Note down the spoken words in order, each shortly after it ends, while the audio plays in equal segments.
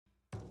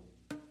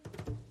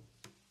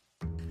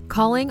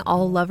Calling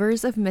all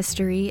lovers of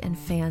mystery and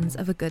fans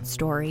of a good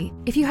story.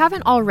 If you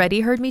haven't already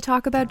heard me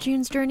talk about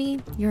June's Journey,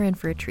 you're in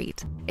for a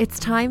treat. It's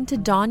time to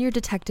don your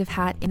detective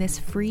hat in this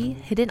free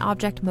hidden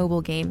object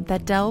mobile game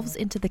that delves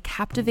into the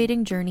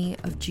captivating journey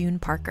of June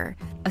Parker,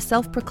 a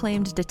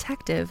self-proclaimed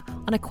detective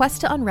on a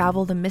quest to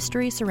unravel the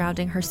mystery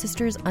surrounding her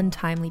sister's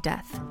untimely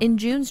death. In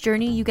June's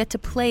Journey, you get to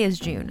play as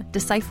June,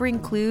 deciphering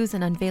clues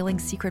and unveiling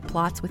secret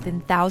plots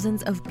within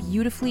thousands of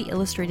beautifully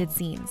illustrated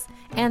scenes.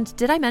 And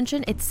did I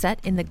mention it's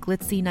set in the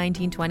glitzy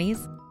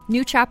 1920s?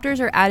 New chapters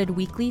are added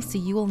weekly, so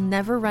you will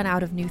never run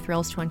out of new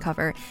thrills to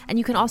uncover, and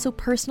you can also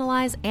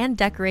personalize and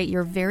decorate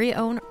your very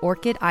own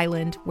Orchid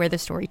Island where the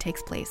story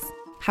takes place.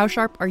 How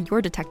sharp are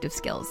your detective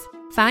skills?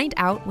 Find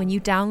out when you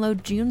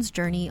download June's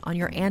Journey on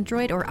your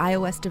Android or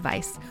iOS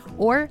device,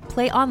 or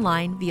play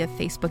online via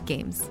Facebook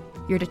Games.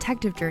 Your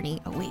detective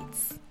journey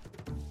awaits.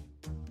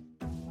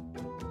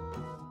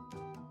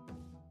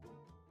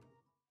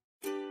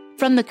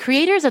 From the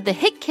creators of the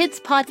hit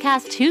kids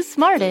podcast Too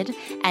Smarted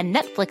and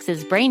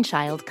Netflix's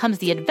Brainchild comes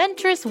the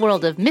adventurous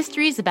world of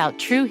mysteries about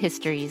true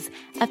histories,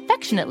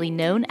 affectionately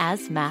known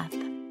as math.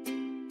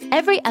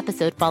 Every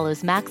episode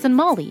follows Max and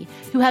Molly,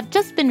 who have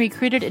just been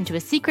recruited into a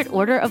secret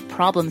order of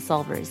problem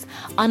solvers,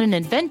 on an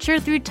adventure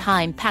through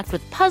time packed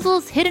with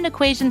puzzles, hidden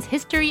equations,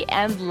 history,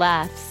 and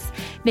laughs,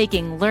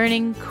 making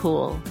learning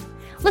cool.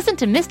 Listen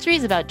to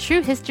Mysteries About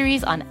True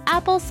Histories on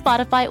Apple,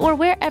 Spotify, or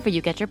wherever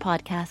you get your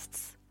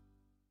podcasts.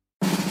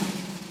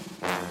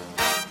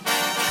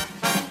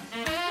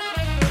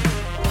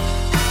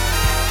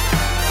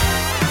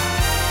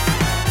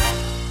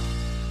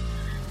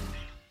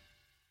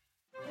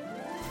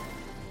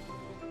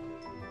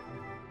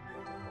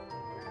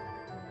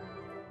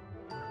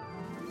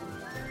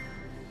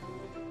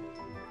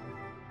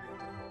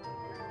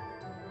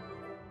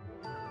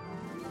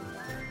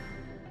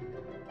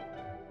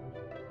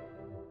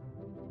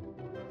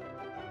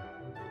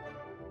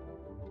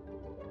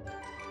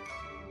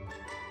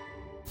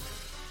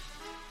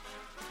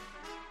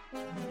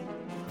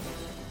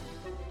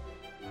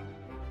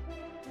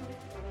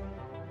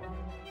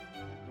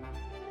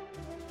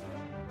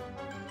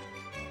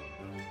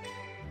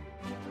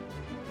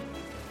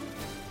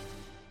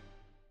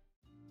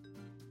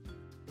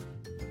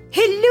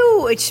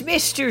 Hello, it's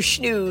Mr.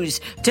 Shnews,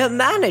 the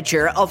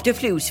manager of the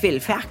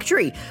Floozeville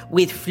factory,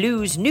 with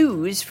Flooze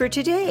news for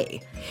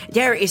today.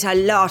 There is a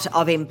lot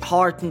of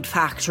important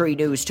factory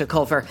news to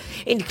cover,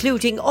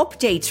 including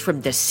updates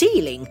from the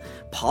ceiling,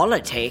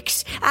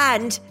 politics,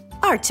 and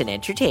arts and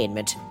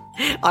entertainment.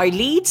 Our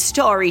lead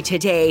story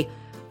today: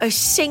 a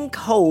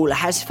sinkhole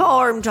has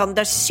formed on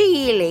the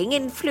ceiling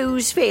in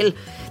Floozeville.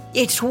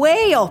 It's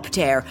way up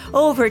there,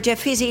 over the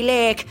fizzy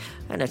lake,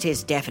 and it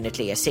is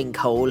definitely a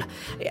sinkhole.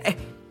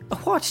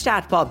 What's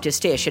that, Bob, the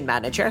station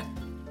manager?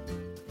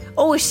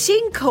 Oh, a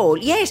sinkhole.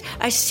 Yes,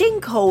 a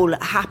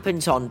sinkhole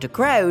happens on the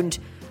ground,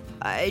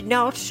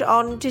 not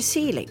on the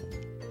ceiling.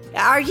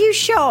 Are you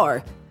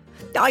sure?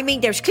 I mean,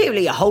 there's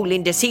clearly a hole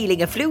in the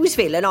ceiling of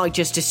Floozeville, and I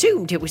just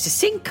assumed it was a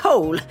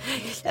sinkhole.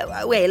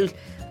 Well,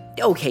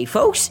 okay,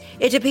 folks,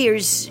 it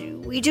appears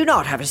we do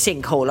not have a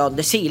sinkhole on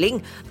the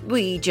ceiling.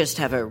 We just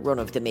have a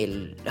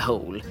run-of-the-mill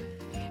hole.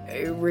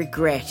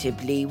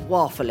 Regrettably,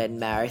 Waffle and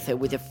Martha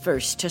were the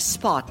first to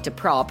spot the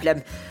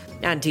problem,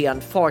 and the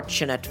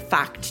unfortunate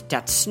fact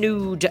that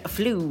snood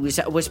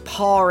Flooze was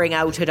pouring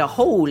out of the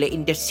hole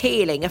in the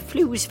ceiling of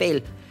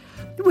Floozeville.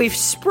 We've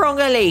sprung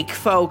a leak,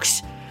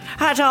 folks.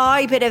 Had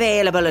I been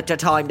available at the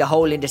time the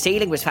hole in the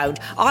ceiling was found,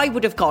 I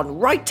would have gone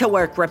right to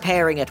work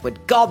repairing it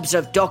with gobs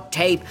of duct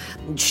tape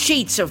and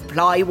sheets of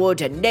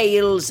plywood and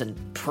nails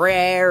and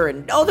prayer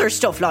and other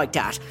stuff like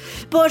that.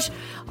 But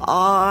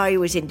I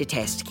was in the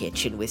test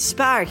kitchen with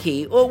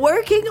Sparky,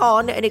 working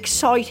on an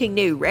exciting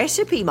new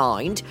recipe,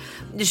 mind.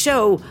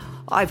 So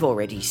I've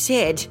already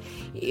said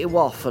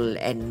Waffle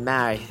and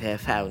Martha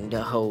found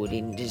a hole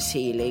in the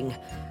ceiling.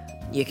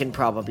 You can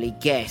probably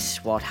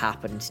guess what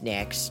happened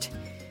next.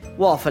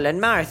 Waffle and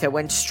Martha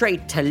went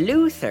straight to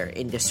Luther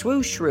in the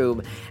swoosh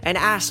room and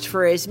asked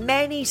for as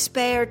many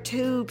spare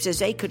tubes as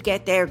they could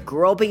get their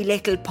grubby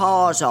little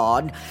paws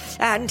on.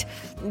 And,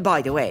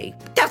 by the way,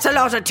 that's a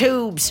lot of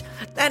tubes.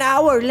 An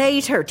hour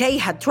later, they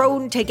had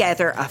thrown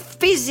together a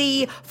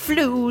fizzy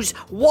Flooze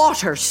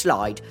water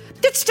slide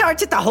that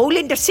starts at the hole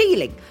in the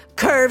ceiling,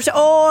 curves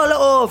all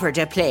over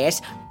the place,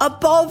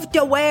 above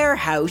the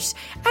warehouse,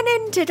 and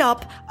ended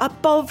up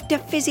above the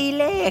fizzy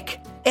lake.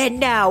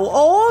 And now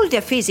all the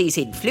fizzies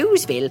in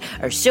Floozeville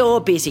are so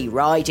busy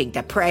riding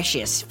the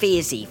precious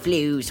fizzy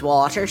Flooze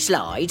water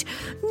slide,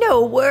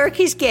 no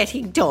work is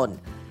getting done.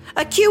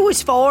 A queue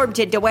is formed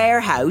in the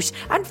warehouse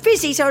and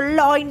fizzies are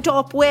lined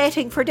up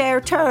waiting for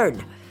their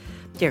turn.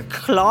 They're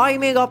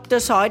climbing up the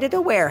side of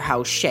the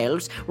warehouse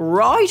shelves,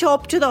 right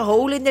up to the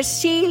hole in the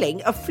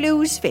ceiling of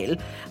Floozeville,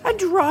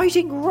 and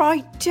riding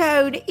right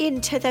down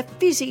into the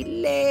fizzy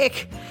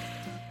lake.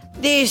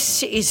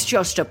 This is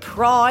just a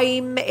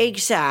prime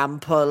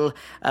example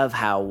of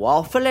how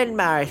Waffle and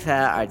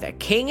Martha are the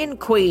king and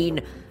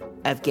queen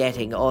of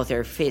getting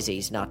other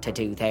fizzies not to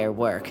do their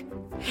work.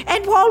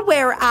 And while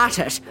we're at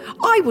it,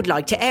 I would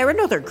like to air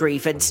another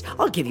grievance.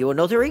 I'll give you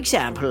another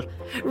example.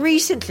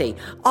 Recently,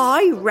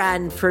 I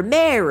ran for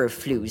mayor of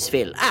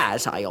Floozeville,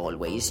 as I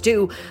always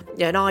do,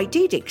 and I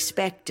did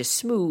expect a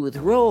smooth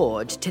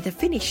road to the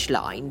finish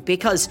line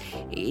because,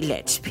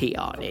 let's be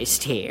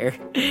honest here,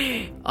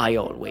 I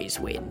always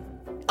win.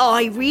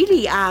 I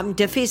really am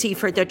the fizzy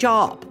for the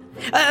job.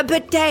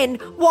 But then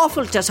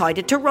Waffle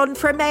decided to run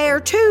for mayor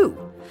too.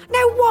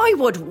 Now, why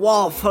would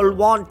Waffle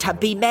want to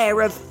be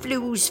mayor of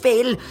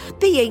Floozeville?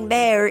 Being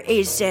mayor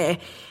is,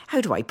 how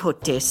do I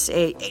put this?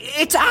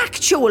 It's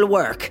actual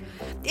work.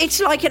 It's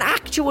like an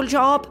actual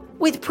job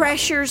with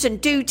pressures and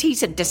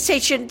duties and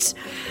decisions.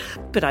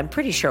 But I'm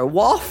pretty sure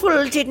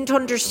Waffle didn't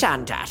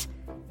understand that.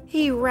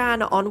 He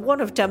ran on one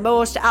of the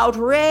most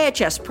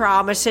outrageous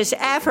promises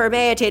ever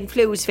made in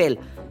Floozeville.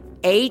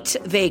 8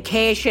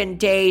 vacation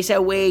days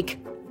a week.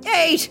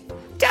 8!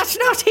 That's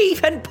not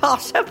even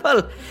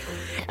possible.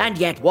 And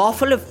yet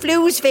Waffle of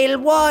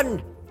Floozeville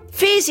won.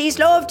 Fizzies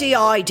love the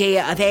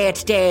idea of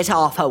 8 days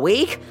off a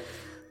week.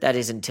 That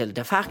is until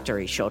the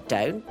factory shut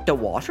down, the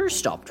water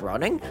stopped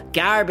running,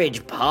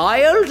 garbage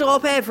piled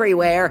up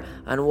everywhere,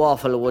 and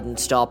Waffle wouldn't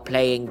stop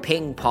playing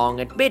ping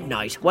pong at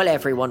midnight while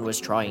everyone was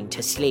trying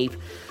to sleep.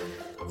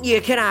 You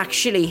can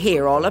actually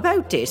hear all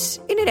about this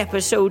in an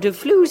episode of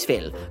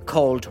Floozeville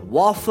called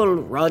Waffle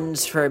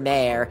Runs for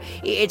Mayor.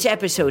 It's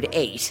episode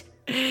 8.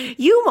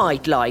 You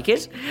might like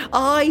it.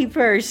 I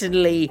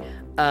personally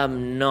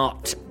am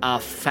not a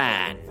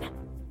fan.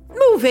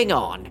 Moving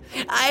on.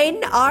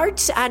 In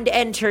arts and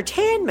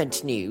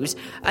entertainment news,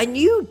 a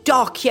new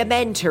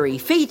documentary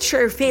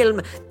feature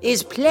film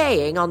is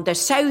playing on the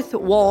south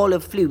wall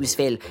of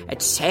Floozeville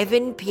at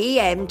 7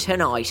 p.m.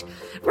 tonight.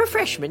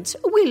 Refreshments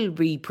will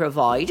be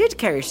provided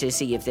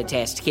courtesy of the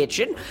test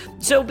kitchen,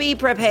 so be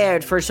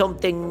prepared for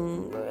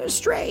something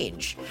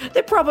strange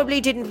that probably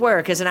didn't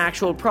work as an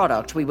actual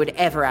product we would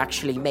ever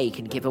actually make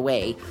and give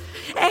away.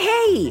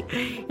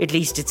 Hey, at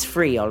least it's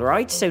free,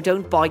 alright? So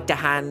don't bite the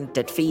hand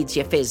that feeds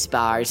you fizz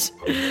bars.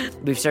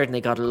 We've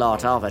certainly got a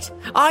lot of it.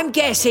 I'm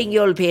guessing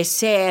you'll be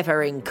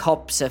savouring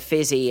cups of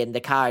fizzy in the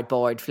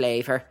cardboard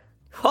flavour.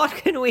 What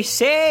can we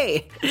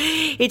say?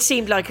 It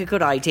seemed like a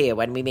good idea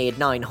when we made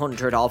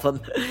 900 of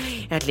them.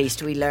 At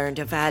least we learned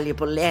a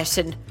valuable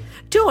lesson.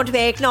 Don't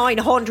make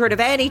 900 of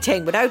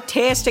anything without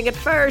tasting it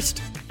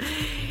first.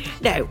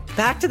 Now,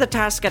 back to the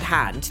task at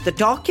hand. The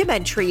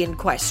documentary in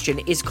question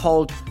is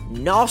called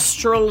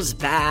Nostrils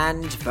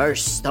Band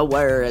vs. the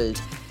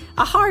World.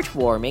 A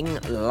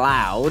heartwarming,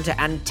 loud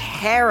and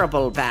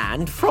terrible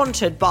band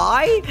fronted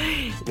by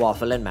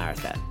Waffle and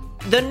Martha.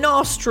 The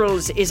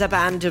Nostrils is a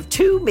band of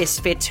 2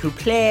 misfits who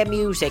play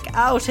music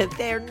out of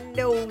their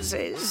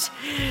noses.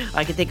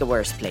 I can think of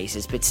worse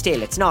places, but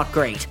still, it's not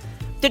great.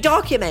 The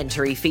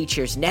documentary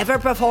features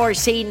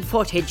never-before-seen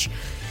footage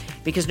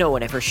because no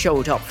one ever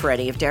showed up for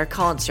any of their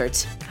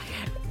concerts.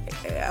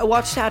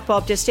 What's that,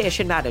 Bob, the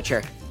station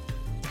manager?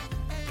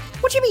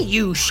 What do you mean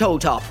you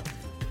showed up?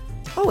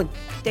 Oh, and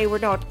they were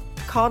not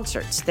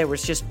concerts. There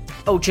was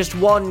just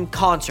one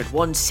concert,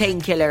 one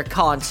singular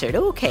concert.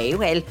 Okay,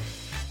 well,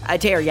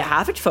 there you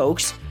have it,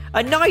 folks.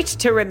 A night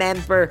to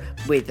remember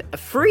with a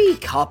free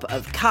cup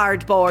of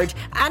cardboard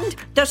and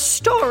the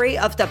story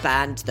of the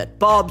band that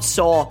Bob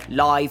saw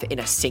live in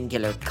a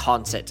singular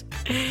concert.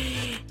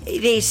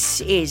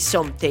 This is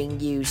something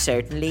you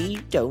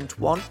certainly don't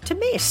want to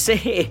miss.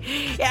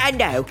 And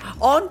now,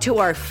 on to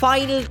our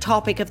final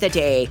topic of the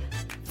day,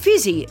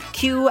 Fizzy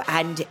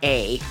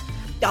Q&A.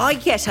 I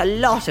get a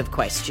lot of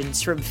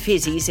questions from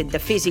fizzies in the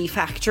Fizzy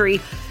Factory,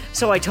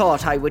 so I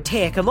thought I would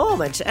take a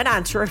moment and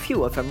answer a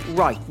few of them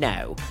right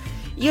now.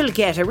 You'll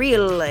get a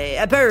real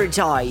bird's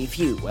eye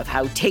view of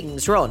how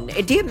things run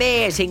in the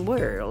amazing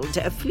world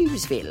of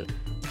Floozeville.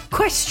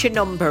 Question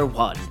number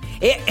 1.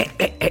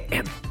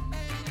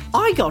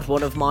 I got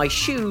one of my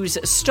shoes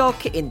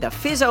stuck in the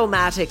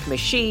Fizzomatic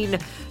machine.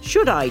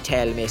 Should I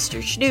tell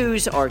Mr.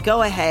 Shnews or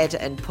go ahead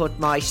and put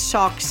my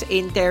socks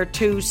in there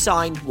too?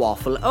 Signed,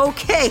 Waffle.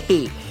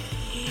 Okay.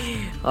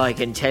 I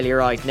can tell you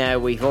right now,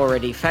 we've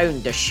already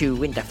found the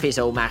shoe in the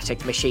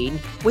Fizzomatic machine.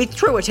 We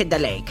threw it in the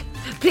lake.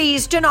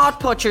 Please do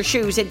not put your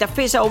shoes in the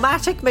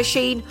Fizzomatic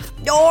machine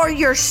or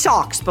your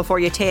socks before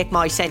you take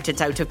my sentence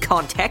out of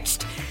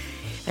context.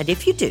 And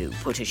if you do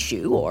put a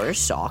shoe or a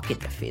sock in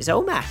the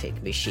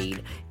Fizzomatic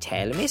machine,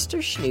 tell Mr.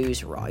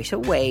 Shnews right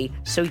away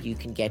so you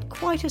can get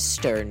quite a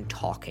stern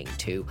talking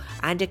to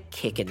and a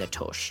kick in the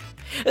tush.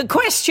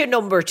 Question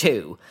number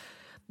 2.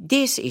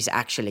 This is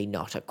actually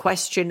not a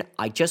question.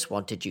 I just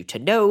wanted you to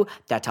know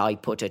that I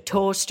put a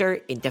toaster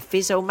in the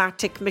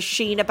Fizzomatic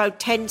machine about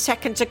 10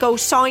 seconds ago.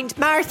 Signed,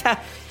 Martha.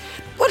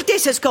 Well,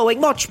 this is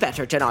going much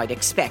better than I'd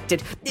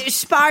expected.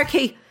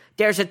 Sparky,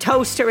 there's a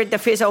toaster in the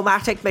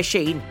Fizzomatic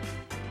machine.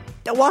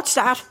 What's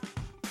that?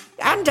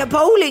 And a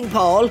bowling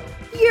ball?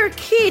 You're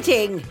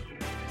kidding.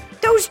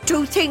 Those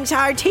 2 things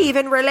aren't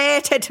even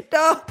related.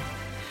 Oh.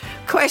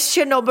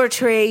 Question number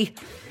 3.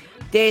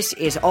 This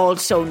is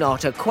also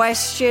not a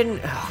question.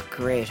 Oh,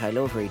 great, I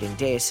love reading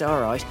this.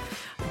 All right.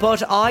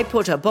 but I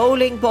put a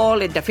bowling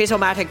ball in the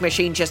Fizzomatic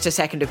machine just a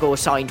second ago,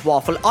 signed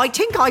Waffle. I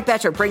think I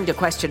better bring the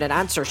question and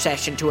answer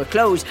session to a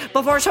close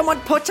before someone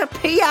puts a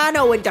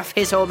piano in the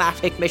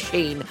Fizzomatic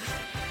machine.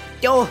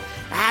 Oh,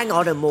 hang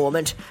on a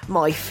moment.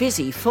 My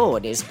fizzy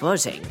phone is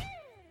buzzing.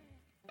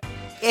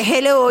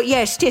 Hello,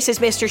 yes, this is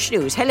Mr.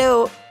 Shnews.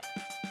 Hello.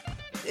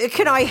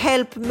 Can I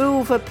help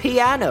move a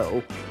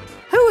piano?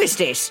 Who is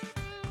this?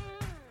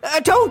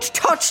 Don't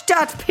touch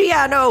that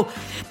piano!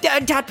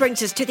 That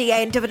brings us to the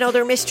end of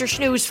another Mr.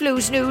 Shnews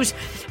Flooze News.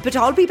 But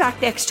I'll be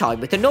back next time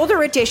with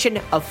another edition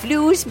of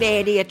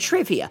Floozemania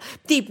Trivia,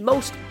 the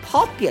most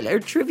popular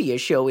trivia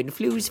show in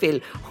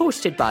Floozeville,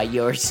 hosted by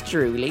yours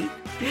truly.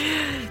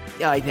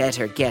 I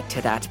better get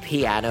to that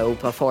piano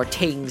before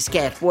things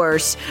get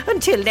worse.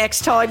 Until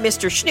next time,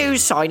 Mr. Shnews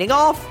signing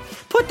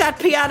off. Put that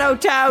piano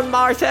down,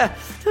 Martha.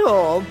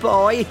 Oh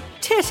boy,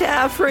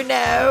 ta-ta for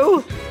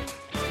now.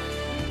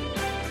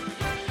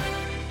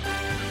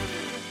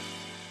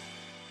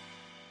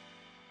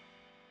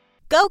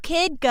 Go,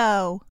 kid,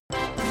 go.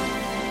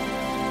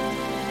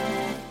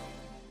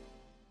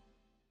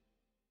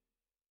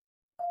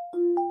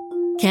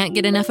 Can't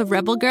get enough of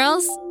Rebel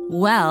Girls?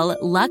 Well,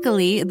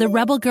 luckily, the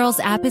Rebel Girls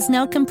app is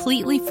now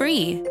completely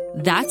free.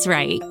 That's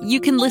right.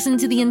 You can listen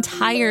to the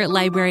entire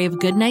library of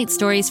goodnight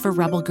stories for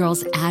Rebel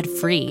Girls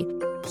ad-free.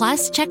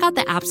 Plus, check out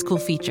the app's cool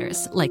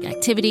features like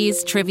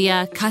activities,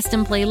 trivia,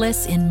 custom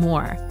playlists, and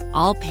more.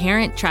 All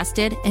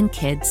parent-trusted and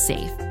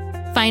kids-safe.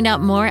 Find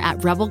out more at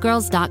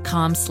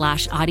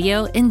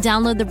rebelgirls.com/audio and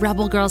download the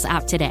Rebel Girls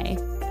app today.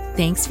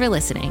 Thanks for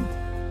listening.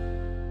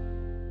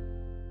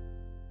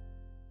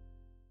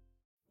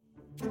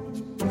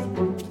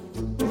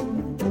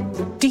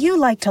 Do you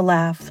like to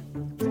laugh?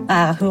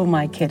 Who am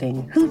I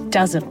kidding? Who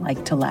doesn't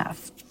like to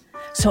laugh?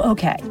 So,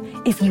 okay,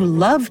 if you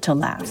love to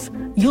laugh,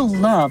 you'll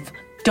love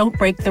Don't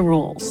Break the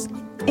Rules.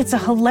 It's a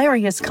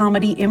hilarious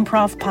comedy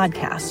improv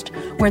podcast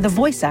where the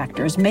voice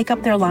actors make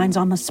up their lines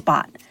on the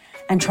spot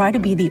and try to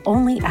be the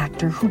only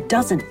actor who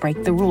doesn't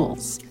break the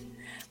rules.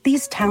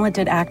 These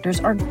talented actors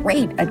are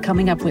great at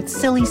coming up with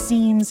silly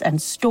scenes and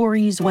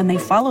stories when they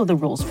follow the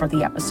rules for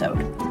the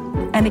episode.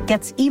 And it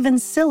gets even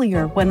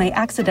sillier when they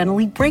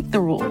accidentally break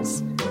the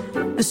rules.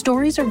 The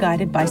stories are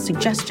guided by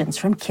suggestions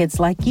from kids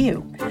like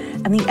you,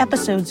 and the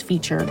episodes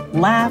feature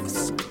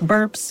laughs,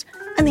 burps,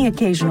 and the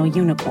occasional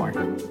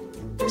unicorn.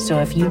 So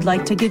if you'd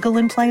like to giggle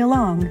and play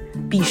along,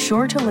 be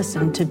sure to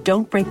listen to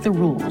Don't Break the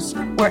Rules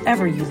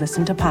wherever you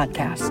listen to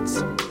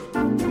podcasts.